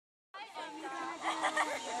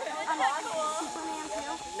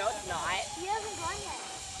No, it's not. He hasn't gone yet.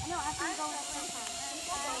 I know, after we go the first time.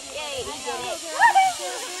 Yay, he did it.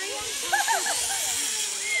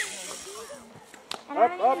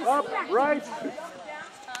 Up, right.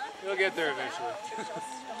 You'll get there eventually.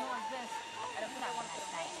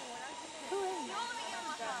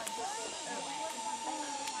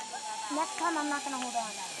 Next time, I'm not going to hold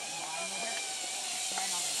on.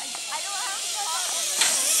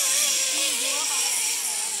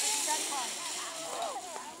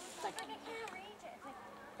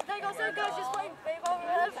 Like also goes just playing baseball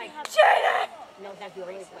with us. No, it's actually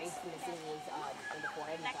right away from the scene is in the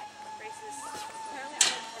forehead. Neck braces.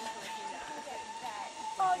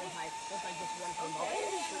 Oh, just like just one from both.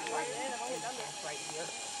 Right here.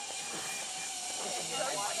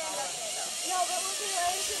 No, but we'll be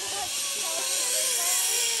ready to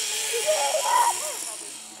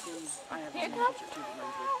Here it comes.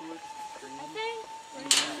 I think.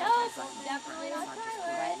 No, it's definitely not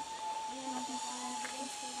Tyler.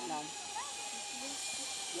 No.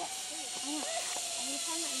 Yes.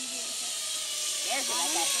 There's it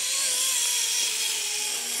like that.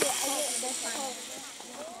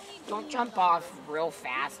 Don't jump off real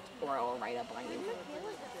fast or it'll right up on you.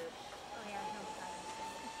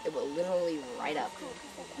 It will literally right up.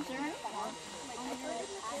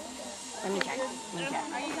 Let me check. Are you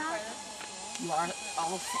down? You are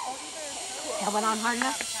all set. That went on hard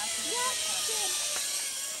enough?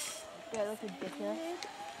 Yeah, that's ridiculous.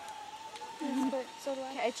 So do I.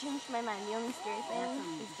 Okay, I changed my mind. The only scary thing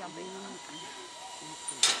is jumping.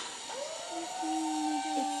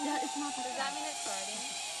 It's not. Does that mean it's starting?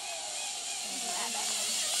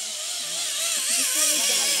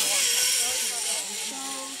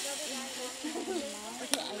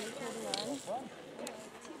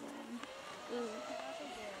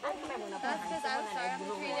 That's because I'm sorry, I'm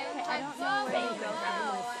treated. I don't know where you go.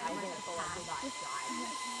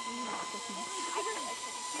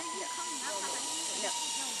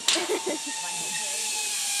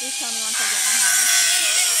 Please tell me once I get my hand.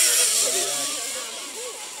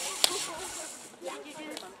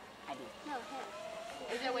 I do.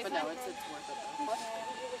 But no, it's worth it.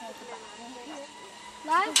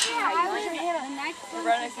 Last year, I was the next one.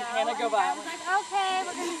 Running to Hannah go by. I was like, okay,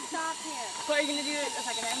 we're gonna stop here. So are you gonna do it a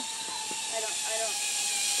second time? I don't.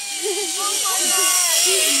 Oh my God!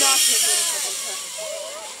 He's not gonna do it a second time.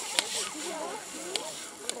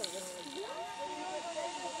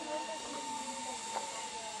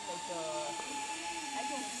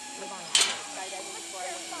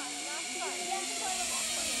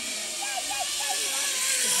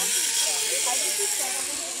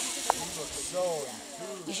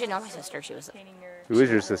 You should know my sister. She was Who is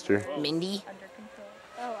your sister? Mindy.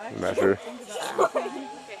 I'm not sure.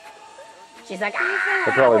 She's like,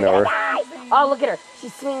 I probably know her. oh, look at her.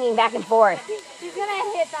 She's swinging back and forth. She's gonna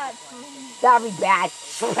hit that. That'd be bad.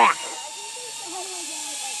 Smack.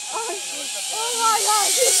 Oh my God,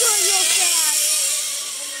 she's doing real fast.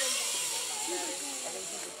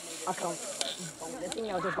 Okay. This thing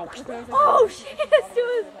knows it's going. Oh shit, it's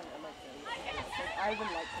doing.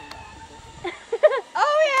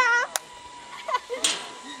 Oh yeah.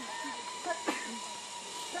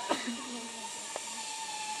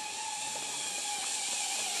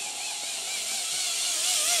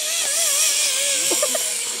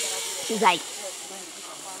 She's like,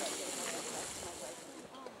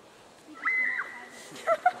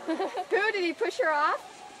 Who did he push her off?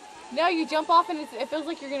 No, you jump off and it feels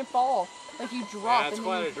like you're gonna fall. Like you drop. Yeah, it's and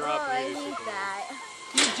quite then a drop. I need that.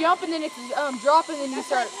 you jump and then it's drop and then you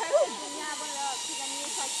start.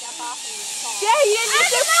 Jay, you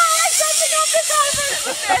didn't do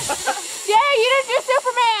Jay, you didn't do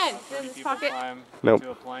Superman. People climb Nope. to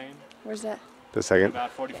a plane. Where's that? The second.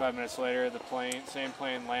 About 45 minutes later, the same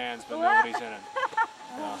plane lands, but nobody's in it.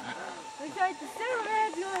 Looks like the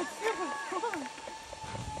Superman's going super cool.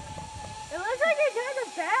 It looks like he's doing the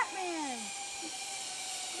Batman.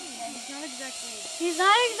 He's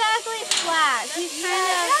not exactly Flash. He's kind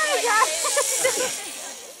of.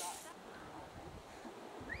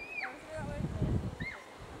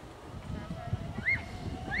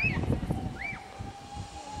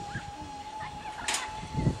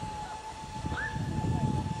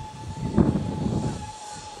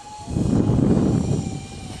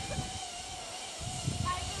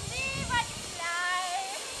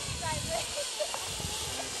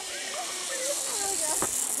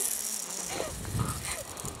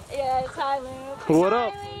 Yeah, it's Tyler. What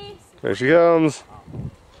up? There she comes.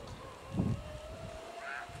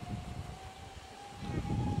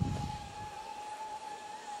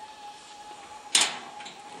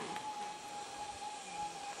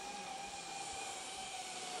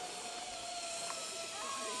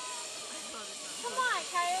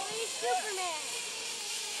 Superman.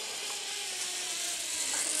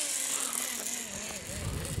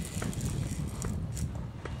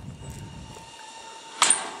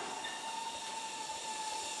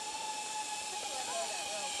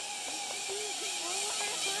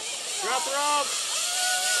 Drop the rope!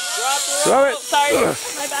 Drop the rope! Drop it. Sorry,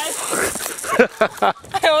 my bad.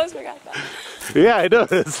 I almost forgot that. Yeah, it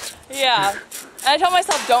does. Yeah. And I told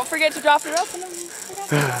myself, don't forget to drop the rope, and then I forgot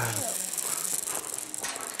to drop the rope.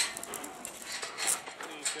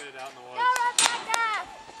 You fit it out in the No, woods. Rebecca!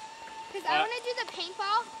 Because I want to do the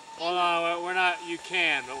paintball. Well, no, we're not. You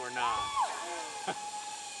can, but we're not. Well,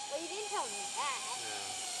 you didn't tell me that.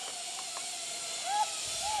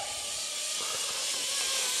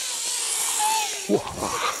 You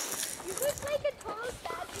look like a total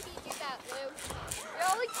sad if you do that, Lou. You're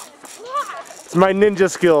all like, It's my ninja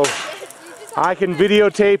skill. you just I can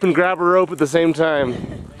videotape and grab a rope at the same time.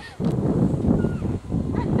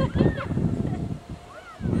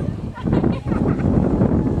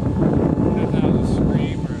 That was a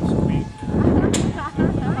scream or a squeak.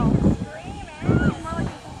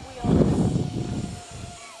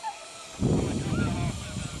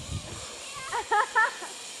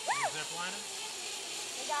 Zip lining?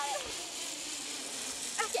 I got it.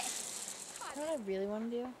 Okay. You know what I really want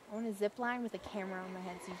to do? I want to zip line with a camera on my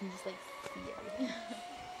head so you can just like see everything.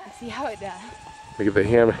 Like, see how it does. Look at the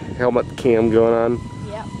helmet cam going on.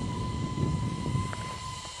 Yep.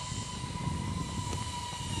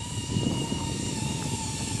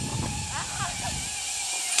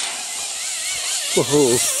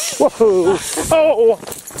 Whoa! Whoa! Oh!